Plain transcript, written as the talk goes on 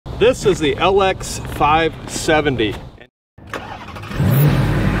This is the LX 570.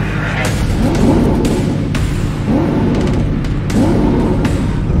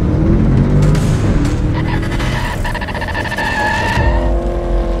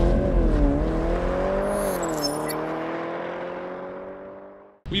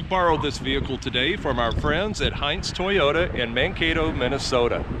 We borrowed this vehicle today from our friends at Heinz Toyota in Mankato,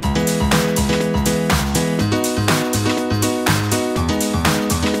 Minnesota.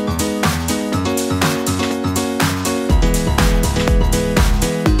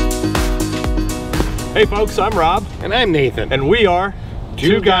 Hey folks, I'm Rob. And I'm Nathan. And we are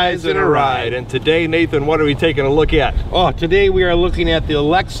Two Guys in a Ride. And today, Nathan, what are we taking a look at? Oh, today we are looking at the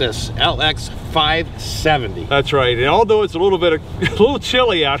Lexus LX 570. That's right. And although it's a little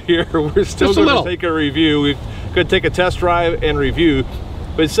chilly out here, we're still going to take a review. We're going to take a test drive and review.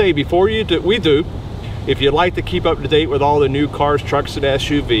 But say, before you do, if you'd like to keep up to date with all the new cars, trucks, and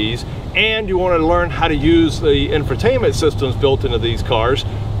SUVs, and you want to learn how to use the infotainment systems built into these cars,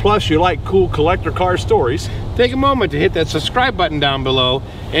 plus you like cool collector car stories, take a moment to hit that subscribe button down below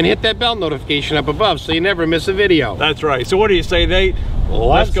and hit that bell notification up above so you never miss a video. That's right. So what do you say, Nate?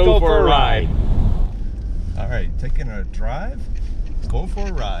 Let's go for a ride. All right, taking a drive, going for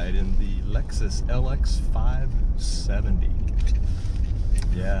a ride in the Lexus LX 570.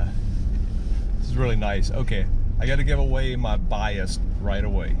 Yeah, this is really nice. Okay, I got to give away my bias right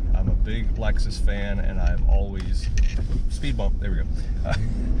away. I'm a big Lexus fan, and I've always, speed bump, there we go.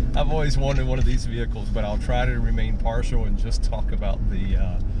 I've always wanted one of these vehicles, but I'll try to remain partial and just talk about the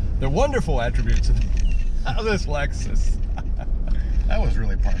wonderful attributes of this Lexus. That was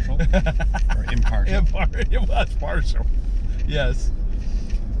really partial, or impartial. It was partial, yes.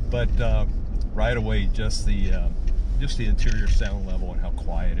 But right away, just the interior sound level and how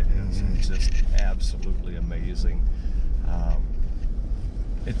quiet it is. It's just absolutely amazing.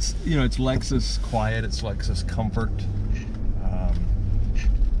 It's it's Lexus quiet, it's Lexus comfort.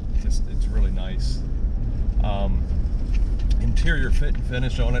 It's really nice. Interior fit and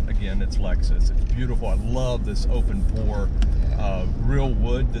finish on it, again, it's Lexus. It's beautiful. I love this open pore real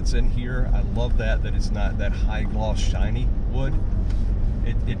wood that's in here. I love that it's not that high gloss shiny wood.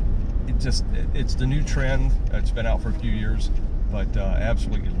 It's the new trend. It's been out for a few years, but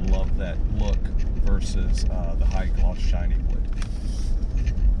absolutely love that look versus the high gloss shiny wood.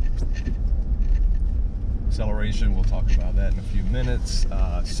 Acceleration, we'll talk about that in a few minutes.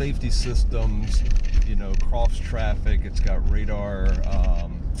 Safety systems, cross traffic. It's got radar,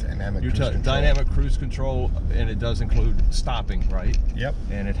 dynamic cruise control, and it does include stopping, right? Yep.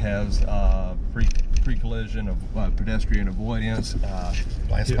 And it has pre-collision of pedestrian avoidance,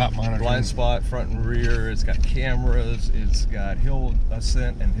 blind spot monitoring, blind spot front and rear. It's got cameras. It's got hill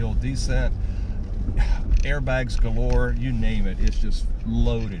ascent and hill descent. Airbags galore, you name it. It's just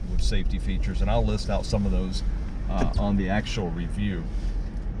loaded with safety features, and I'll list out some of those on the actual review.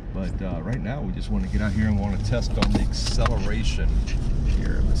 But right now we just want to get out here and want to test on the acceleration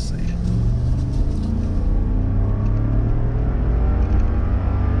here. Let's see.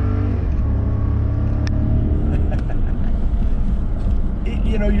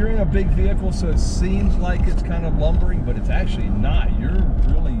 You're in a big vehicle, so it seems like it's kind of lumbering, but it's actually not. You're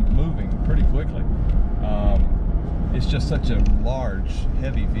really moving pretty quickly. It's just such a large,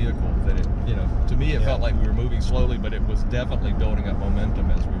 heavy vehicle that it, to me, it felt like we were moving slowly, but it was definitely building up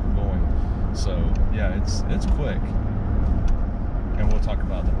momentum as we were going. So yeah, it's quick. And we'll talk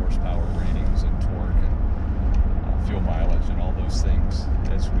about the horsepower ratings and torque and fuel mileage and all those things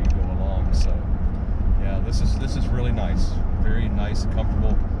as we go along. So yeah, this is really nice. Very nice,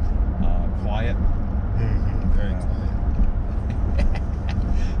 comfortable, quiet. Very quiet.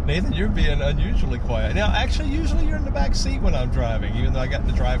 Nathan, you're being unusually quiet. Now, actually, usually you're in the back seat when I'm driving, even though I got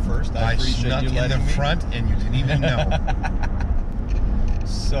to drive first. I appreciate you letting me. I snuck in the front, and you didn't even know.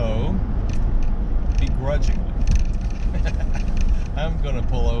 So, begrudgingly, I'm going to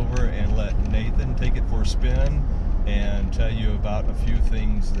pull over and let Nathan take it for a spin and tell you about a few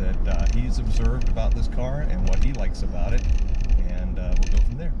things that he's observed about this car and what he likes about it, and we'll go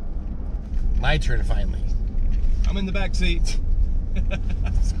from there. My turn finally. I'm in the back seat.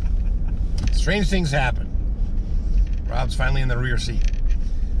 Strange things happen. Rob's finally in the rear seat.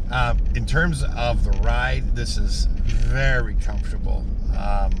 In terms of the ride, this is very comfortable.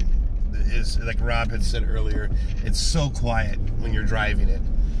 Is like Rob had said earlier, it's so quiet when you're driving it.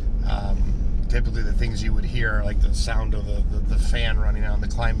 Typically the things you would hear are like the sound of the fan running on the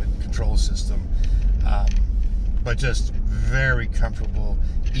climate control system. But just very comfortable,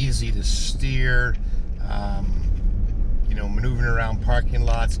 easy to steer. Maneuvering around parking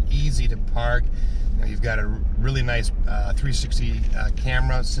lots, easy to park. You've got a really nice 360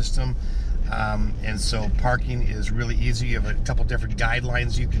 camera system, and so parking is really easy. You have a couple different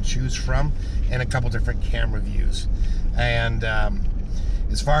guidelines you can choose from, and a couple different camera views. And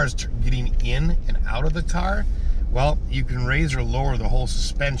as far as getting in and out of the car, well, you can raise or lower the whole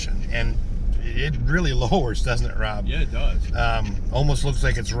suspension, and it really lowers, doesn't it, Rob? Yeah, it does. Almost looks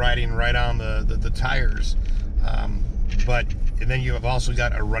like it's riding right on the tires. And then you have also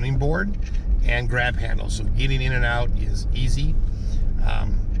got a running board and grab handle, so getting in and out is easy.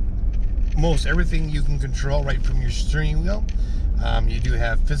 Most everything you can control right from your steering wheel. You do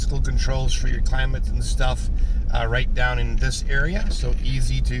have physical controls for your climate and stuff right down in this area, so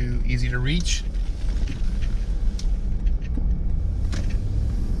easy to reach.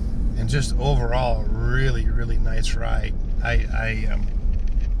 And just overall, really nice ride. I'm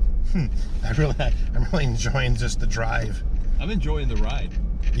really enjoying just the drive. I'm enjoying the ride.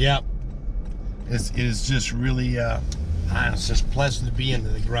 Yeah, it is just really, it's just pleasant to be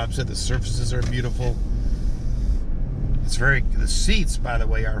in. Like Rob said, the surfaces are beautiful. The seats, by the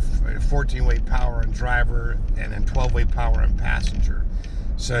way, are 14-way power on driver and then 12-way power on passenger.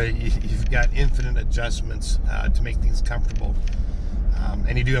 So you've got infinite adjustments to make things comfortable.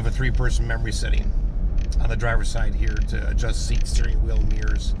 And you do have a 3-person memory setting on the driver's side here to adjust seat, steering wheel,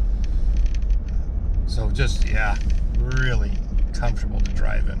 mirrors. So just, yeah, really comfortable to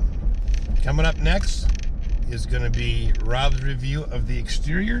drive in. Coming up next is going to be Rob's review of the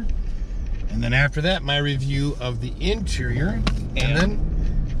exterior, and then after that, my review of the interior, and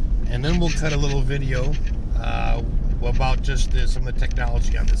then we'll cut a little video about just some of the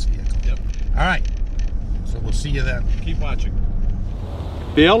technology on this vehicle. Yep. All right, so we'll see you then. Keep watching.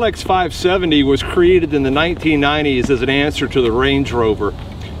 The LX 570 was created in the 1990s as an answer to the Range Rover.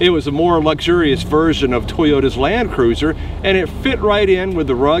 It was a more luxurious version of Toyota's Land Cruiser, and it fit right in with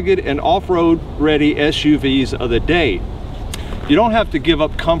the rugged and off-road ready SUVs of the day. You don't have to give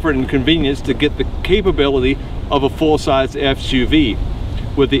up comfort and convenience to get the capability of a full-size SUV.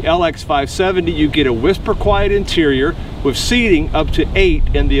 With the LX 570, you get a whisper quiet interior with seating up to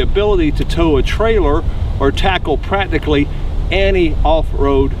 8 and the ability to tow a trailer or tackle practically any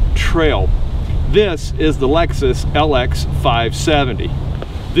off-road trail. This is the Lexus LX 570.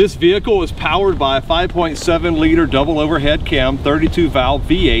 This vehicle is powered by a 5.7 liter double overhead cam 32 valve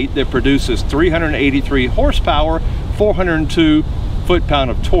V8 that produces 383 horsepower, 402 foot-pound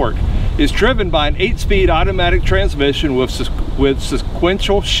of torque. It's driven by an 8-speed automatic transmission with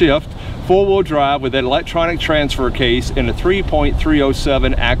sequential shift, 4-wheel drive with an electronic transfer case, and a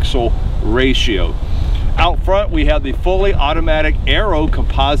 3.307 axle ratio. Out front, we have the fully automatic Aero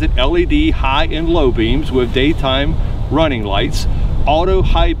composite LED high and low beams with daytime running lights, auto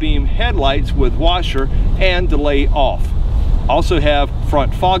high beam headlights with washer and delay off. Also have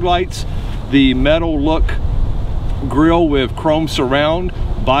front fog lights, the metal look grille with chrome surround,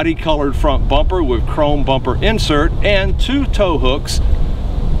 body colored front bumper with chrome bumper insert, and 2 tow hooks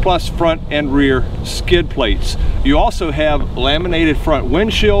plus front and rear skid plates. You also have laminated front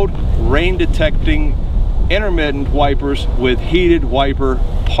windshield, rain detecting intermittent wipers with heated wiper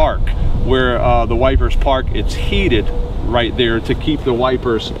park. Where the wipers park, it's heated right there to keep the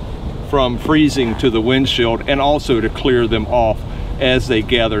wipers from freezing to the windshield and also to clear them off as they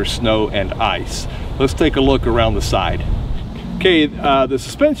gather snow and ice. Let's take a look around the side. Okay, the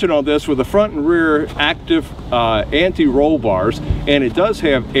suspension on this with the front and rear active anti-roll bars, and it does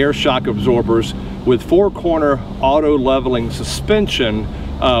have air shock absorbers with 4-corner auto leveling suspension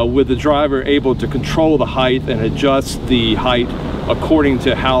with the driver able to control the height and adjust the height according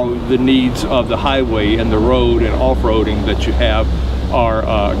to how the needs of the highway and the road and off-roading that you have are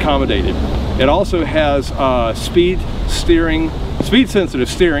accommodated. It also has speed-sensitive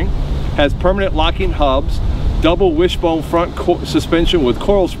steering, has permanent locking hubs, double wishbone front suspension with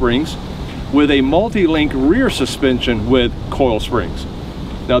coil springs, with a multi-link rear suspension with coil springs.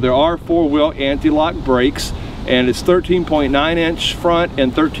 Now there are 4-wheel anti-lock brakes, and it's 13.9-inch front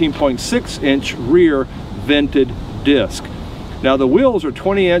and 13.6-inch rear vented disc. Now the wheels are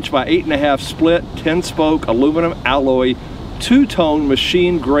 20-inch by 8.5 split 10-spoke aluminum alloy 2-tone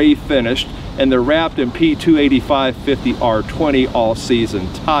machine gray finished, and they're wrapped in P285 50R20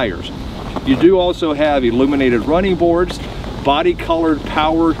 all-season tires. You do also have illuminated running boards, body colored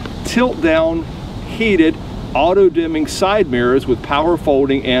power tilt down heated auto dimming side mirrors with power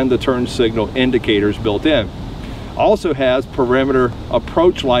folding and the turn signal indicators built in. Also has perimeter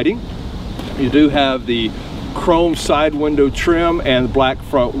approach lighting. You do have the chrome side window trim and black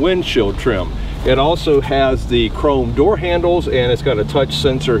front windshield trim. It also has the chrome door handles, and it's got a touch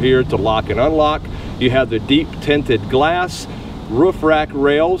sensor here to lock and unlock. You have the deep tinted glass, roof rack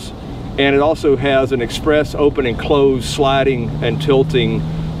rails, and it also has an express open and close sliding and tilting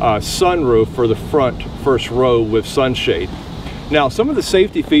sunroof for the front first row with sunshade. Now, some of the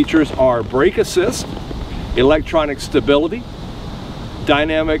safety features are brake assist, electronic stability,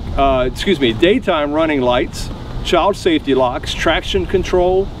 daytime running lights, child safety locks, traction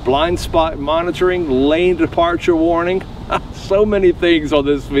control, blind spot monitoring, lane departure warning. So many things on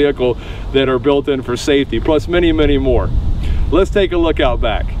this vehicle that are built in for safety, plus many, many more. Let's take a look out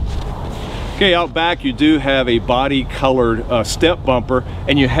back. Okay, out back you do have a body colored step bumper,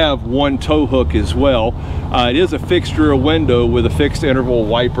 and you have one tow hook as well. It is a fixed rear window with a fixed interval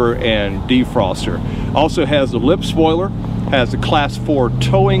wiper and defroster. Also has the lip spoiler, has the class 4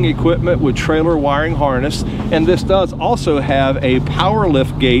 towing equipment with trailer wiring harness, and this does also have a power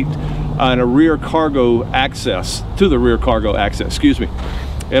lift gate and a rear cargo access, to the rear cargo access, excuse me.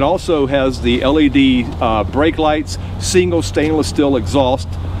 It also has the LED brake lights, single stainless steel exhaust,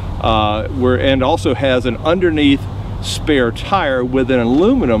 and also has an underneath spare tire with an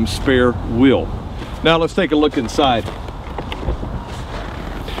aluminum spare wheel. Now let's take a look inside.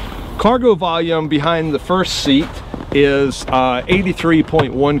 Cargo volume behind the first seat is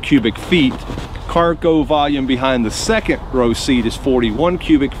 83.1 cubic feet. Cargo volume behind the second row seat is 41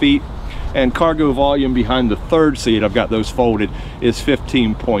 cubic feet, and cargo volume behind the third seat, I've got those folded, is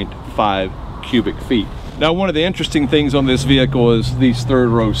 15.5 cubic feet. Now, one of the interesting things on this vehicle is these third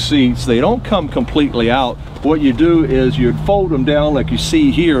row seats. They don't come completely out. What you do is you fold them down like you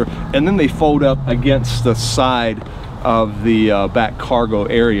see here, and then they fold up against the side of the back cargo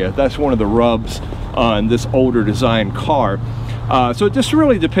area. That's one of the rubs on this older design car. So it just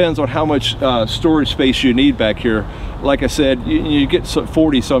really depends on how much storage space you need back here. Like I said, you get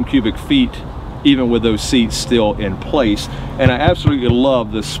 40 some cubic feet even with those seats still in place. And I absolutely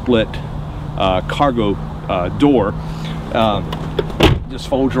love this split cargo door. Just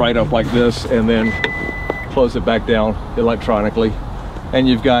folds right up like this, and then close it back down electronically. And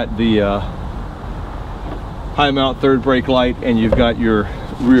you've got the high mount third brake light, and you've got your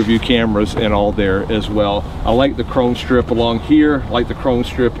rear view cameras and all there as well. I like the chrome strip along here, I like the chrome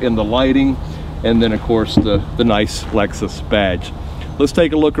strip in the lighting, and then of course the nice Lexus badge. Let's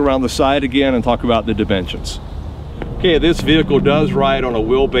take a look around the side again and talk about the dimensions. Okay, this vehicle does ride on a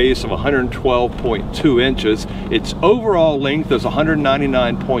wheelbase of 112.2 inches. Its overall length is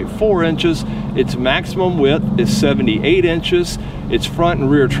 199.4 inches. Its maximum width is 78 inches. Its front and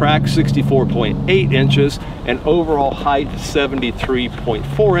rear track 64.8 inches, and overall height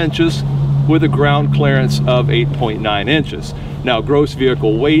 73.4 inches with a ground clearance of 8.9 inches. Now, gross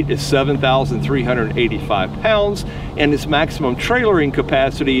vehicle weight is 7,385 pounds, and its maximum trailering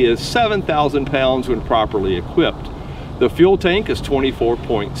capacity is 7,000 pounds when properly equipped. The fuel tank is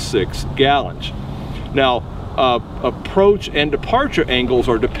 24.6 gallons. Now, approach and departure angles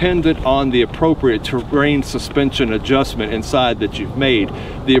are dependent on the appropriate terrain suspension adjustment inside that you've made.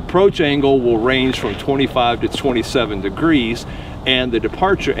 The approach angle will range from 25 to 27 degrees, and the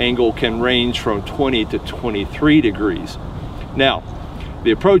departure angle can range from 20 to 23 degrees. Now,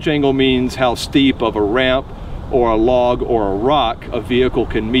 the approach angle means how steep of a ramp or a log or a rock a vehicle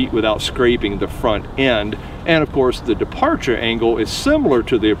can meet without scraping the front end. And of course, the departure angle is similar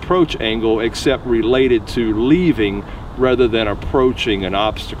to the approach angle, except related to leaving rather than approaching an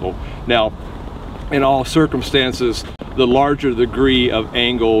obstacle. Now, in all circumstances, the larger degree of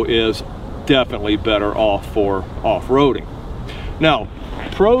angle is definitely better off for off-roading. Now,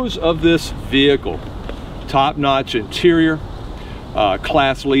 pros of this vehicle: top-notch interior,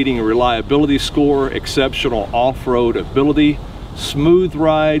 class-leading reliability score, exceptional off-road ability, smooth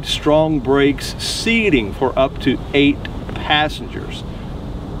ride, strong brakes, seating for up to 8 passengers.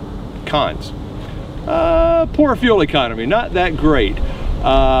 Cons: poor fuel economy, not that great.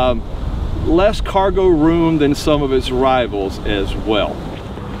 Less cargo room than some of its rivals as well.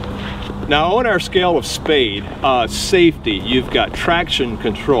 Now, on our scale of spade, safety, you've got traction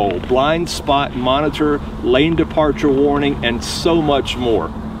control, blind spot monitor, lane departure warning, and so much more.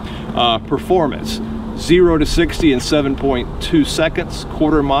 Performance: 0 to 60 in 7.2 seconds,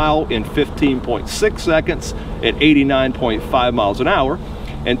 quarter mile in 15.6 seconds at 89.5 miles an hour,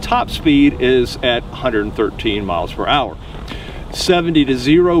 and top speed is at 113 miles per hour. 70 to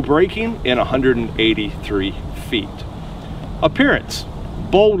 0 braking in 183 feet. Appearance: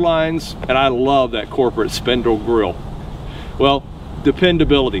 bold lines, and I love that corporate spindle grille. Well,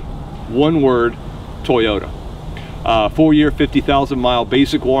 dependability, one word: Toyota. 4-year 50,000 mile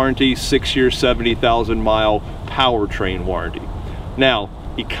basic warranty, 6-year 70,000 mile powertrain warranty. Now,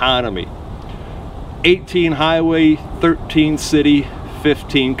 economy: 18 highway, 13 city,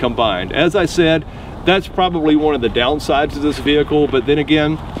 15 combined. As I said, that's probably one of the downsides of this vehicle, but then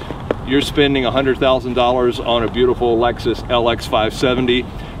again, you're spending $100,000 on a beautiful Lexus LX 570,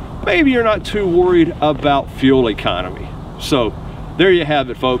 maybe you're not too worried about fuel economy. So there you have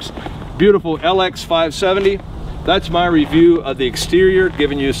it, folks. Beautiful LX 570. That's my review of the exterior,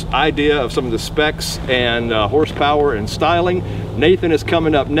 giving you an idea of some of the specs and horsepower and styling. Nathan is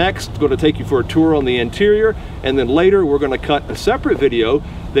coming up next, going to take you for a tour on the interior, and then later we're going to cut a separate video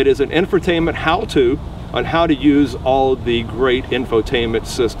that is an infotainment how-to on how to use all the great infotainment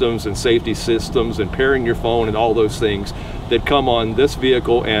systems and safety systems and pairing your phone and all those things that come on this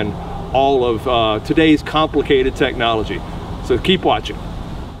vehicle and all of today's complicated technology. So keep watching.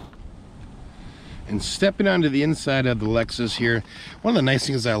 And stepping onto the inside of the Lexus here, one of the nice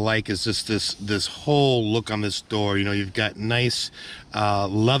things I like is just this whole look on this door. You know, you've got nice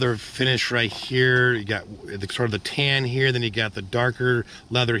leather finish right here. You got sort of the tan here, then you got the darker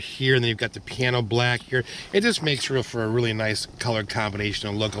leather here, and then you've got the piano black here. It just makes for a really nice color combination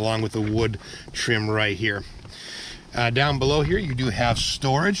and look, along with the wood trim right here. Down below here, you do have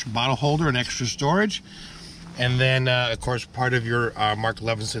storage, bottle holder, and extra storage, and then of course part of your Mark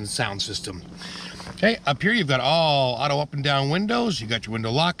Levinson sound system. Okay, up here you've got all auto up and down windows. You got your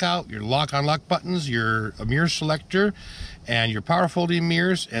window lockout, your lock unlock buttons, your mirror selector, and your power folding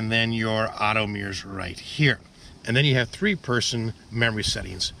mirrors, and then your auto mirrors right here. And then you have 3-person memory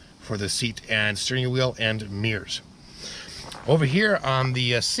settings for the seat and steering wheel and mirrors. Over here on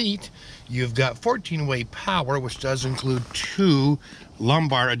the seat, you've got 14-way power, which does include 2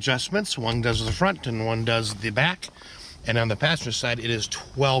 lumbar adjustments. One does the front and one does the back. And on the passenger side, it is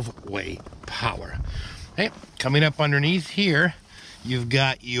 12-way power. Okay, coming up underneath here, you've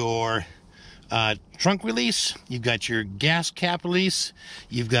got your trunk release, you've got your gas cap release,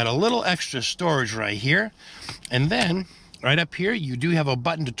 you've got a little extra storage right here, and then right up here, you do have a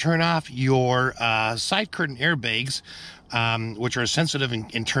button to turn off your side curtain airbags, which are sensitive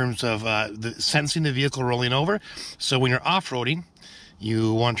in terms of sensing the vehicle rolling over. So when you're off-roading,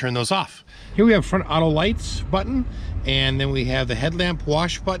 you want to turn those off. Here we have front auto lights button, and then we have the headlamp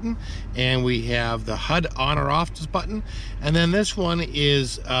wash button, and we have the HUD on or off button, and then this one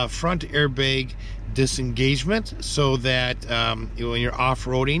is front airbag disengagement, so that when you're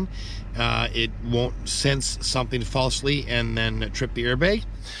off-roading, it won't sense something falsely and then trip the airbag.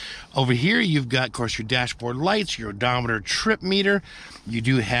 Over here you've got, of course, your dashboard lights, your odometer, trip meter. You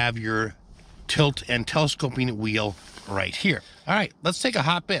do have your tilt and telescoping wheel right here. All right, let's take a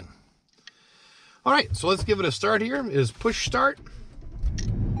hop in. All right, so let's give it a start here. It is push start.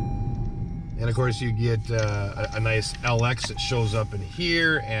 And of course you get a nice LX that shows up in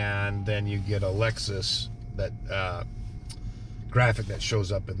here, and then you get a Lexus that graphic that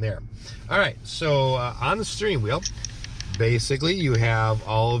shows up in there. All right, so on the steering wheel, basically you have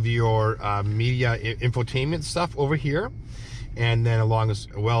all of your media infotainment stuff over here, and then as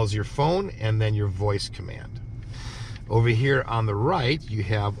well as your phone, and then your voice command. Over here on the right, you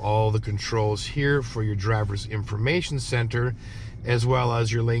have all the controls here for your driver's information center, as well as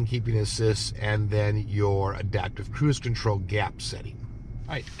your lane keeping assist, and then your adaptive cruise control gap setting.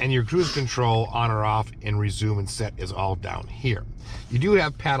 All right, and your cruise control on or off and resume and set is all down here. You do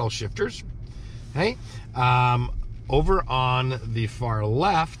have paddle shifters. Okay, over on the far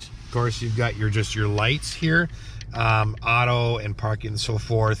left, of course, you've got your lights here, auto and parking and so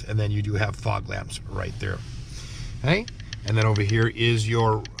forth, and then you do have fog lamps right there. Okay, and then over here is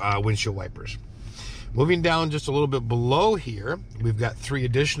your windshield wipers. Moving down just a little bit below here, we've got 3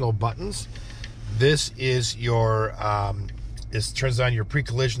 additional buttons. This is your, it turns on your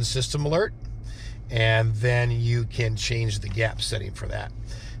pre-collision system alert, and then you can change the gap setting for that.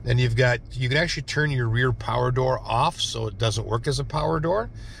 Then you can actually turn your rear power door off so it doesn't work as a power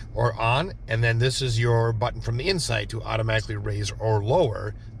door, or on, and then this is your button from the inside to automatically raise or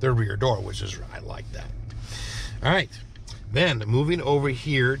lower the rear door, which is, I like that. All right, then moving over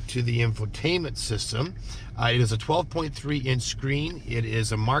here to the infotainment system. It is a 12.3-inch screen. It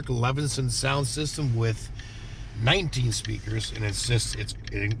is a Mark Levinson sound system with 19 speakers, and it's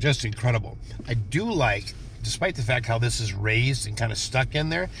just incredible. I do like, despite the fact how this is raised and kind of stuck in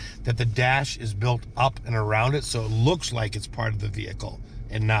there, that the dash is built up and around it, so it looks like it's part of the vehicle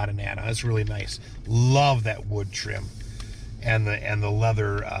and not an add-on. That's really nice. Love that wood trim and the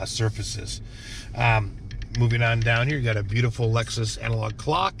leather surfaces. Moving on down here, you got a beautiful Lexus analog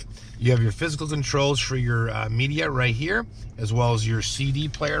clock. You have your physical controls for your media right here, as well as your CD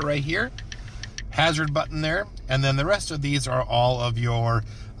player right here. Hazard button there, and then the rest of these are all of your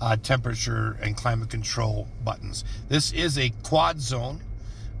temperature and climate control buttons. This is a quad zone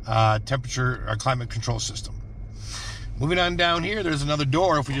temperature or climate control system. Moving on down here, there's another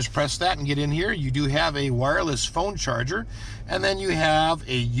door. If we just press that and get in here, you do have a wireless phone charger, and then you have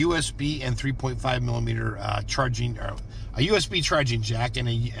a USB and 3.5 millimeter charging, or a USB charging jack and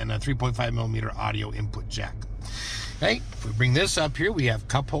a 3.5 millimeter audio input jack. Okay, if we bring this up here, we have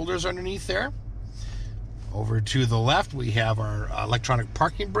cup holders underneath there. Over to the left, we have our electronic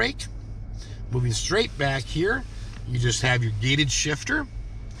parking brake. Moving straight back here, you just have your gated shifter.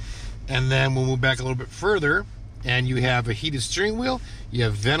 And then we'll move back a little bit further, and you have a heated steering wheel. You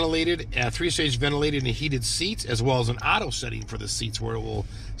have ventilated, 3-stage ventilated and heated seats, as well as an auto setting for the seats where it will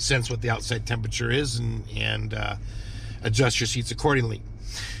sense what the outside temperature is and adjust your seats accordingly.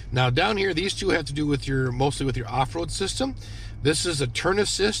 Now down here, these two have to do with mostly with your off-road system. This is a turn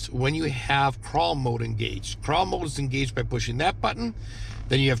assist when you have crawl mode engaged. Crawl mode is engaged by pushing that button.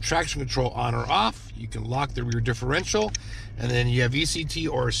 Then you have traction control on or off. You can lock the rear differential. And then you have ECT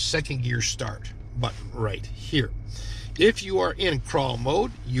or second gear start button right here. If you are in crawl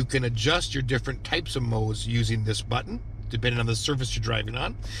mode, you can adjust your different types of modes using this button, depending on the surface you're driving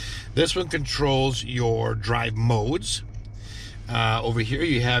on. This one controls your drive modes. Over here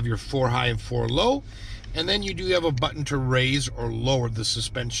you have your 4 high and 4 low, and then you do have a button to raise or lower the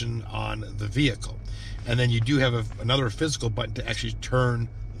suspension on the vehicle. And then you do have another physical button to actually turn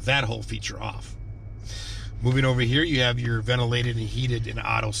that whole feature off. Moving over here, you have your ventilated and heated and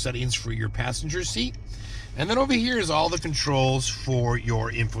auto settings for your passenger seat. And then over here is all the controls for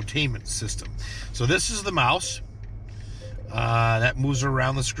your infotainment system. So this is the mouse that moves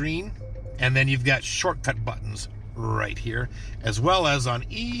around the screen. And then you've got shortcut buttons right here, as well as on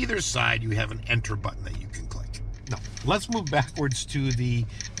either side you have an enter button that you can click. Now, let's move backwards to the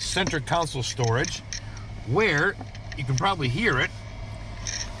center console storage, where you can probably hear it,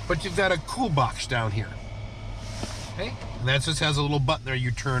 but you've got a cool box down here. Okay, and that just has a little button there you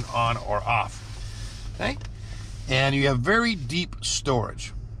turn on or off. Okay, and you have very deep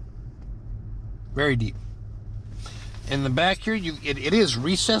storage, very deep. In the back here, it is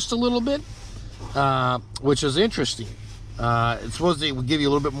recessed a little bit, which is interesting. It's supposed to give you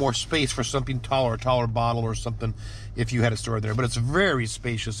a little bit more space for something taller, a taller bottle or something if you had it stored there, but it's a very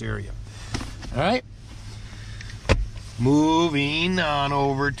spacious area. All right. Moving on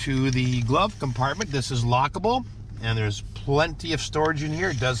over to the glove compartment. This is lockable, and there's plenty of storage in here.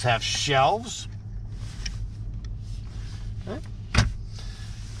 It does have shelves. Okay.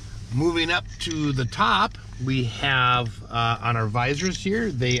 Moving up to the top, we have on our visors here,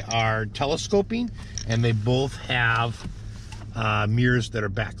 they are telescoping, and they both have mirrors that are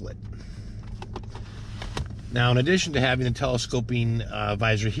backlit. Now, in addition to having the telescoping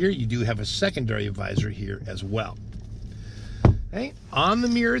visor here, you do have a secondary visor here as well. Okay. On the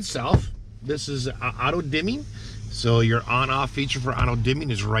mirror itself, this is auto dimming, so your on-off feature for auto dimming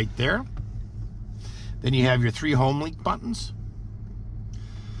is right there. Then you have your 3 home link buttons.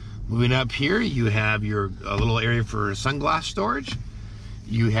 Moving up here, you have your little area for sunglass storage.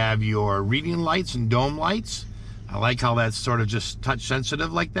 You have your reading lights and dome lights. I like how that's sort of just touch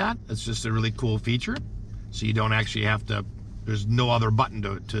sensitive like that. It's just a really cool feature. So you don't actually have to, there's no other button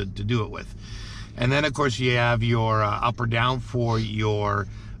to do it with. And then of course you have your up or down for your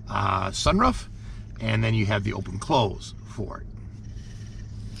sunroof. And then you have the open close for it.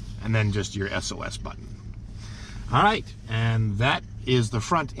 And then just your SOS button. All right, and that is the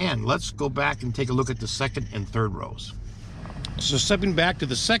front end. Let's go back and take a look at the second and third rows. So stepping back to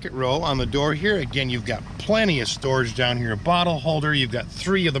the second row on the door here, again, you've got plenty of storage down here. A bottle holder, you've got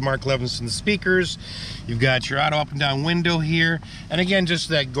 3 of the Mark Levinson speakers, you've got your auto up and down window here, and again, just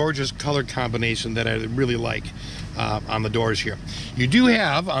that gorgeous color combination that I really like on the doors here. You do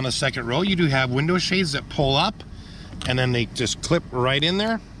have, on the second row, you do have window shades that pull up, and then they just clip right in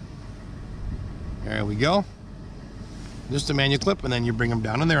there. There we go. Just a manual clip, and then you bring them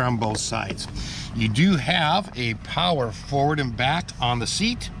down in there on both sides. You do have a power forward and back on the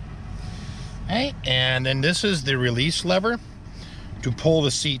seat. Okay, and then this is the release lever to pull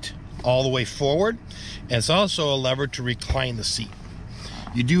the seat all the way forward. And it's also a lever to recline the seat.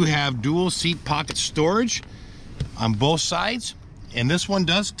 You do have dual seat pocket storage on both sides, and this one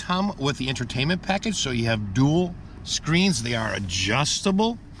does come with the entertainment package, so you have dual screens. They are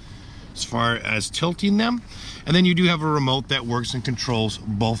adjustable as far as tilting them, and then you do have a remote that works and controls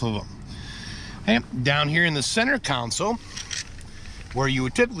both of them. Okay, down here in the center console, where you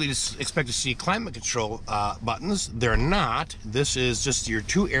would typically expect to see climate control buttons, they're not. This is just your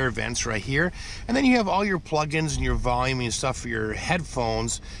 2 air vents right here, and then you have all your plugins and your volume and stuff for your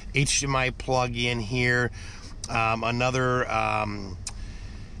headphones, HDMI plug in here,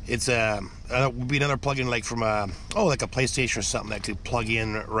 it's would be another plug-in like from like a PlayStation or something that could plug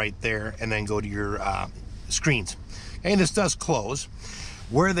in right there and then go to your screens. Okay, and this does close.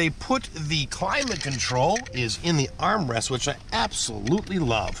 Where they put the climate control is in the armrest, which I absolutely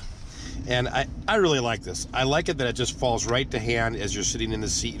love. And I really like this. I like it that it just falls right to hand as you're sitting in the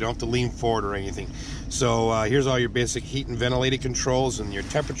seat. You don't have to lean forward or anything. So here's all your basic heat and ventilated controls and your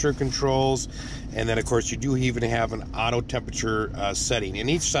temperature controls. And then of course you do even have an auto temperature setting. And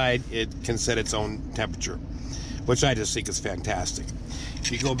each side it can set its own temperature, which I just think is fantastic.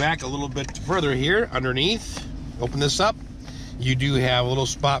 If you go back a little bit further here, underneath, open this up, you do have a little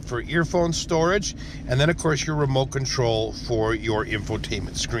spot for earphone storage, and then of course your remote control for your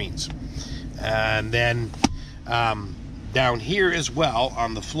infotainment screens. And then down here as well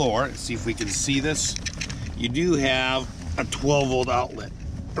on the floor, let's see if we can see this, you do have a 12-volt outlet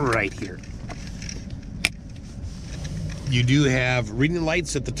right here. You do have reading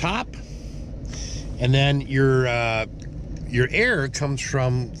lights at the top, and then your air comes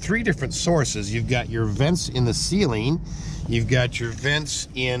from 3 different sources. You've got your vents in the ceiling, you've got your vents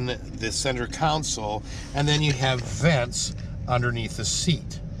in the center console, and then you have vents underneath the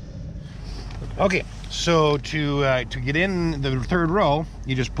seat. Okay, so to get in the 3rd row,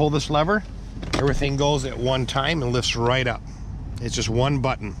 you just pull this lever. Everything goes at one time and lifts right up. It's just one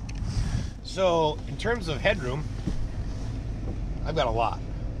button. So in terms of headroom, I've got a lot.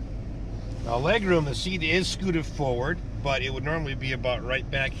 Now legroom, the seat is scooted forward, but it would normally be about right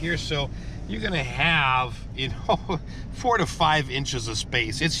back here. So you're gonna have, 4 to 5 inches of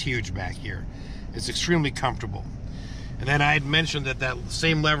space. It's huge back here. It's extremely comfortable. And then I had mentioned that that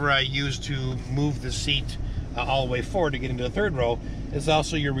same lever I used to move the seat all the way forward to get into the 3rd row is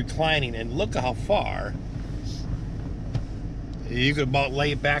also your reclining. And look at how far you could about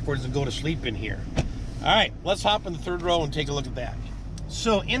lay it backwards and go to sleep in here. All right, let's hop in the 3rd row and take a look at that.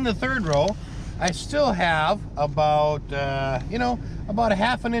 So in the 3rd row, I still have about, about a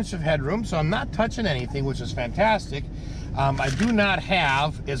 ½ an inch of headroom, so I'm not touching anything, which is fantastic. I do not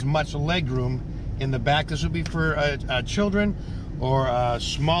have as much leg room in the back. This would be for children or a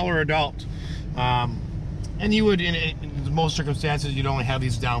smaller adult. And you would, in most circumstances, you'd only have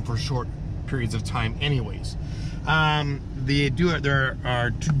these down for short periods of time anyways. There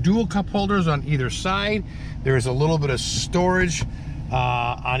are 2 dual cup holders on either side. There's a little bit of storage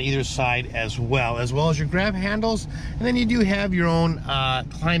on either side as well as your grab handles. And then you do have your own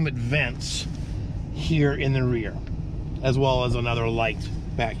climate vents here in the rear, as well as another light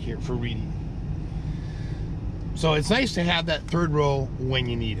back here for reading. So it's nice to have that 3rd row when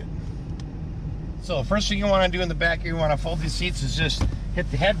you need it. So first thing you want to do in the back here, you want to fold these seats, is just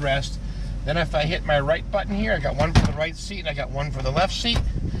hit the headrest. Then if I hit my right button here, I got one for the right seat and I got one for the left seat.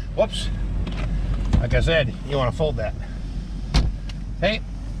 Whoops. Like I said, you want to fold that. Okay,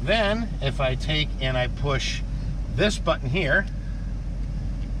 then if I take and I push this button here,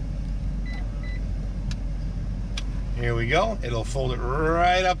 here we go, it'll fold it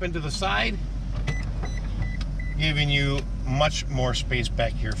right up into the side, giving you much more space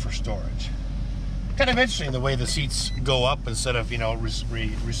back here for storage. Kind of interesting the way the seats go up instead of,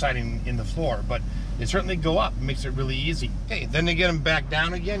 residing in the floor, but they certainly go up. It makes it really easy. Okay, then to get them back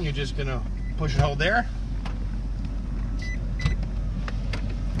down again, you're just gonna push and hold there.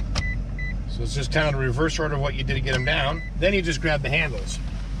 So it's just kind of the reverse order of what you did to get them down. Then you just grab the handles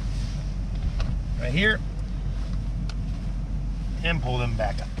right here and pull them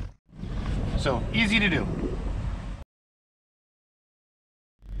back up. So easy to do.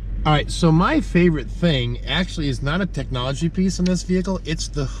 All right, so my favorite thing actually is not a technology piece in this vehicle, it's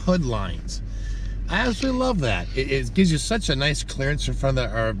the hood lines. I absolutely love that. It gives you such a nice clearance in front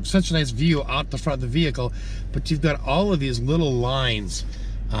of or such a nice view out the front of the vehicle, but you've got all of these little lines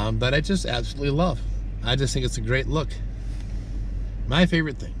that I just absolutely love. I just think it's a great look. My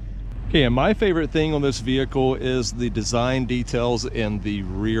favorite thing. Okay, and my favorite thing on this vehicle is the design details in the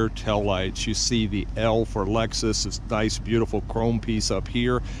rear taillights. You see the L for Lexus, this nice beautiful chrome piece up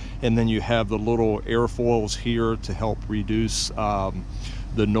here, and then you have the little airfoils here to help reduce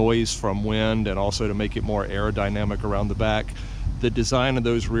the noise from wind and also to make it more aerodynamic around the back. The design of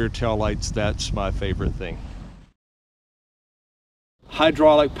those rear taillights, that's my favorite thing.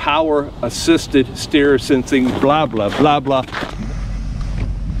 Hydraulic power assisted steer sensing, blah, blah, blah, blah.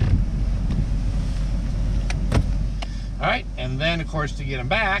 All right, and then of course to get them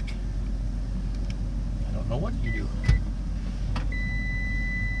back, I don't know what you do.